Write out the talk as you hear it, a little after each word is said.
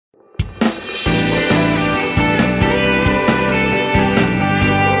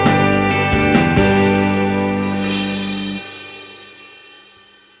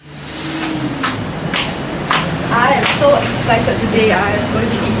excited today. I'm going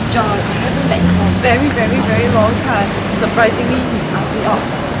to meet John. I haven't met him for a very long time. Surprisingly, he's asked me off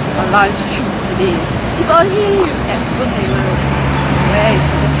a lunch treat today. It's on him at Superfamous. Where is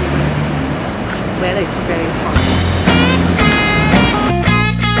Superfamous? Weather is very hot.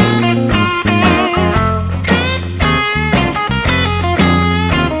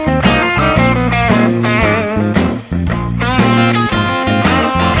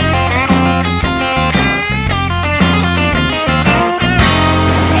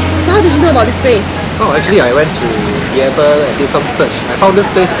 How did you know about this place? Oh, actually I went to Yebber and did some search. I found this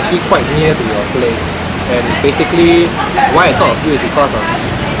place actually quite near to your place. And basically, why I thought of you is because of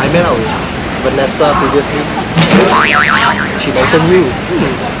I met out with Vanessa previously. She mentioned you.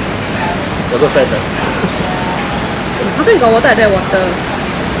 You're good friends, right? How come you got water at that water?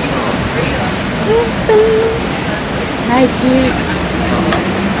 Hi, Jeep.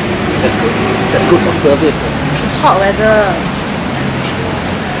 That's good. That's good for service. Hot weather.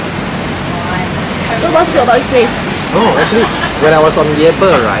 So what's good about this place? Oh, actually, when I was on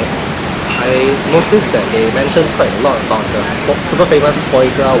Yebber, right, I noticed that they mentioned quite a lot about the super famous foie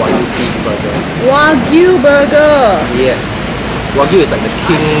gras Wagyu beef burger. Wagyu burger! Yes. Wagyu is like the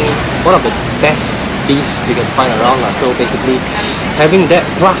king, one of the best beefs you can find around. So basically, having that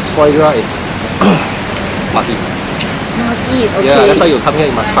plus foie gras is party. You must eat, okay. Yeah, that's why you come here,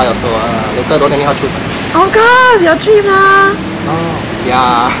 you must try also. Later, don't anyhow choose. Oh god, your trip huh? Oh,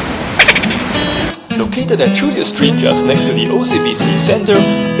 yeah. Located at Julia Street just next to the OCBC Centre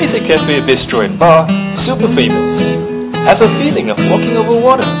is a cafe, bistro and bar, Superfamous. Have a feeling of walking over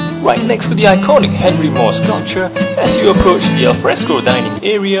water right next to the iconic Henry Moore sculpture as you approach the alfresco dining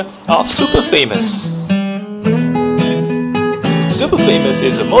area of Superfamous. Superfamous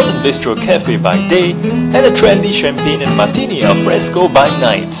is a modern bistro cafe by day and a trendy champagne and martini alfresco by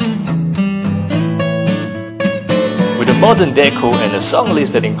night. With a modern deco and a song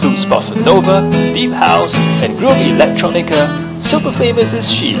list that includes bossa nova, deep house, and groovy electronica, Superfamous is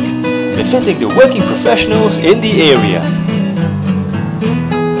chic, befitting the working professionals in the area.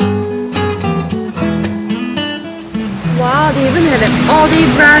 Wow, they even have an all-day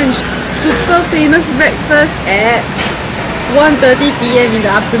brunch. Superfamous breakfast at 1:30 PM in the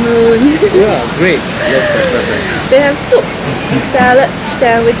afternoon. Yeah, great. I love breakfast. They have soups, salads,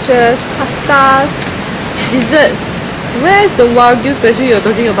 sandwiches, pastas, desserts. Where is the Wagyu special you're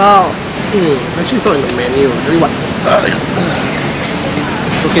talking about? Actually it's not in the menu. Actually what?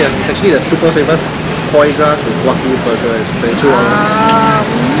 Okay, it's actually the super famous foie gras with Wagyu burger. It's $22.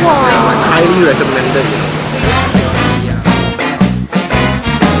 Wow. It's highly recommended, you know.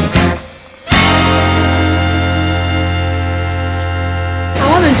 I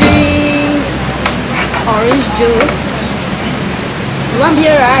want to drink orange juice. You want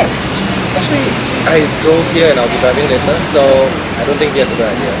beer, right? Actually, I drove here and I'll be driving later, so I don't think that's a good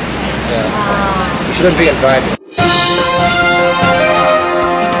idea. Yeah. You shouldn't drink and drive.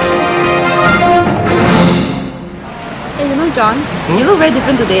 Hey, you know John, you look very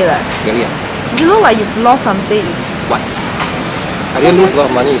different today. Really? You look like you've lost something. What? I didn't lose a lot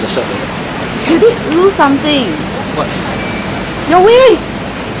of money in the shirt. You did lose something. What? Your waist!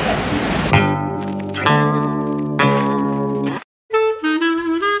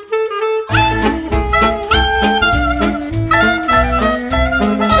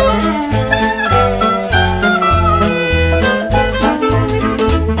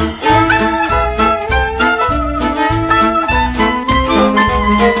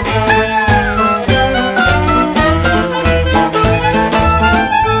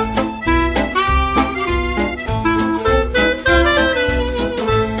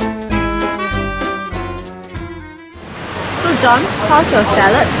 John, how's your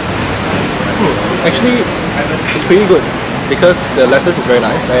salad? Actually, it's pretty good because the lettuce is very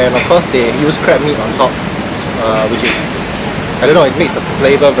nice, and of course they use crab meat on top, which is, I don't know, it makes the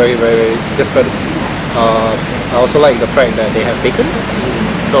flavor very different. I also like the fact that they have bacon,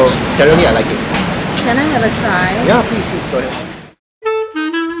 so generally I like it. Can I have a try? Yeah, please, go ahead.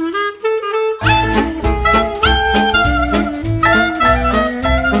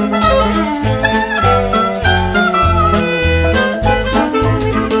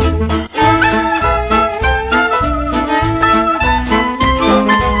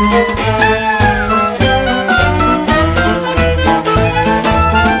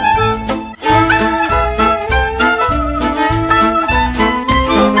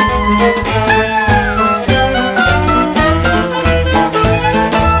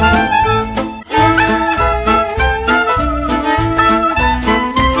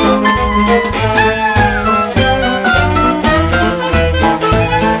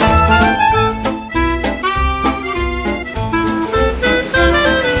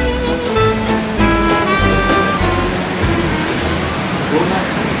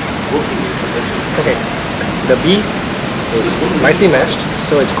 the beef is nicely mashed,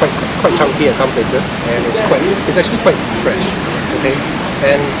 so it's quite chunky in some places, and it's actually quite fresh. Okay,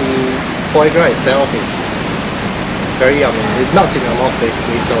 and the foie gras itself is very yummy. It melts in your mouth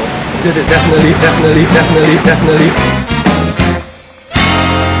basically. So this is definitely.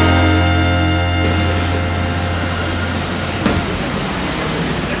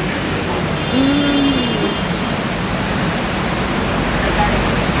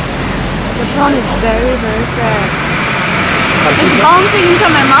 The prawn is very fresh. It's bouncing into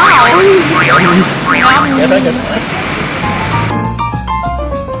my mouth. Yummy.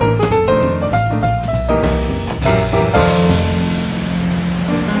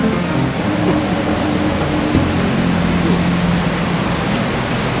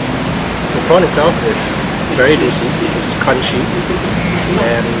 The prawn itself is very juicy, it's crunchy,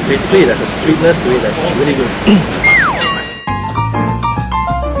 and basically there's a sweetness to it that's really good.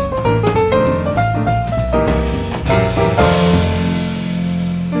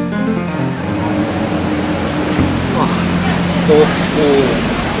 So full.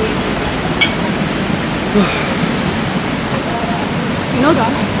 You know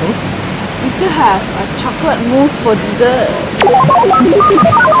that? We still have a chocolate mousse for dessert. Oh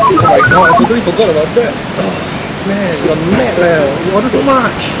my god, I totally forgot about that. Oh, man, you're mad leh. You order so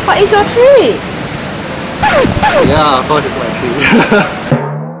much. But it's your treat. Yeah, of course it's my treat.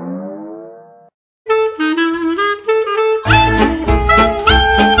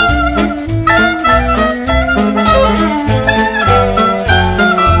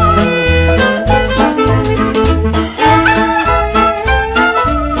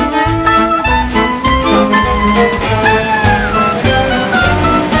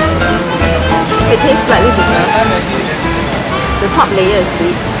 It tastes slightly different. The top layer is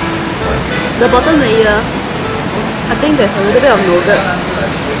sweet. The bottom layer, I think there's a little bit of yogurt.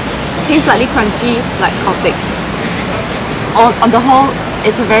 Tastes slightly crunchy, like cornflakes. On the whole,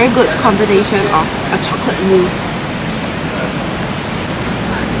 it's a very good combination of a chocolate mousse.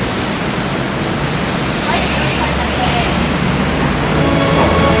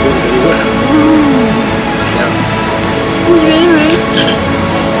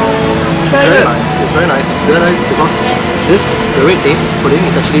 Very nice. It's very nice. It's very nice because the red tape pudding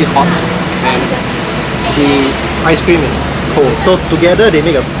is actually hot and the ice cream is cold. So together they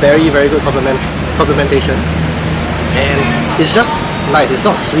make a very good complementation. And it's just nice. It's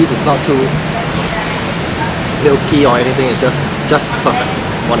not sweet. It's not too milky or anything. It's just perfect.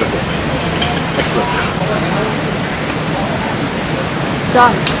 Wonderful. Excellent.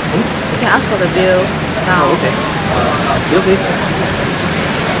 John, you can ask for the bill now. Oh, okay. Bill please.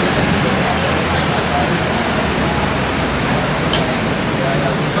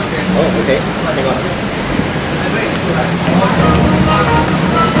 Oh, okay. Hang on.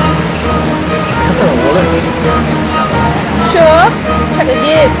 Sure. Check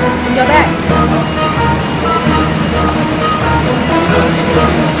again. In your bag.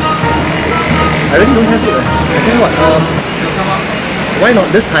 I really don't have it. I tell you what, why not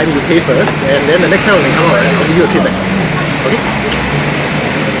this time you pay first, and then the next time when we come out, I'll give you a treat back. Okay?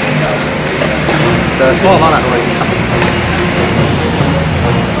 It's a small amount, don't worry.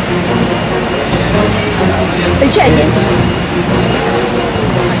 You check again.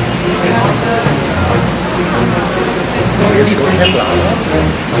 Really don't have lah.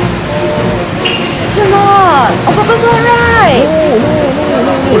 Charlotte, on purpose one, right?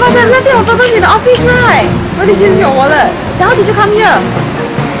 No. You must have left it on purpose in the office, right? Why did you leave your wallet? Then how did you come here?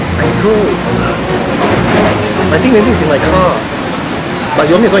 I drove. I think maybe it's in my car. But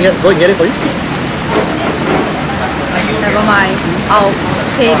you want me to go and get it for you? Never mind. I'll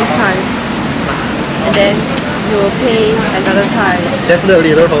pay this time. And then you will pay another time.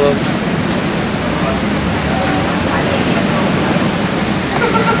 Definitely, no problem.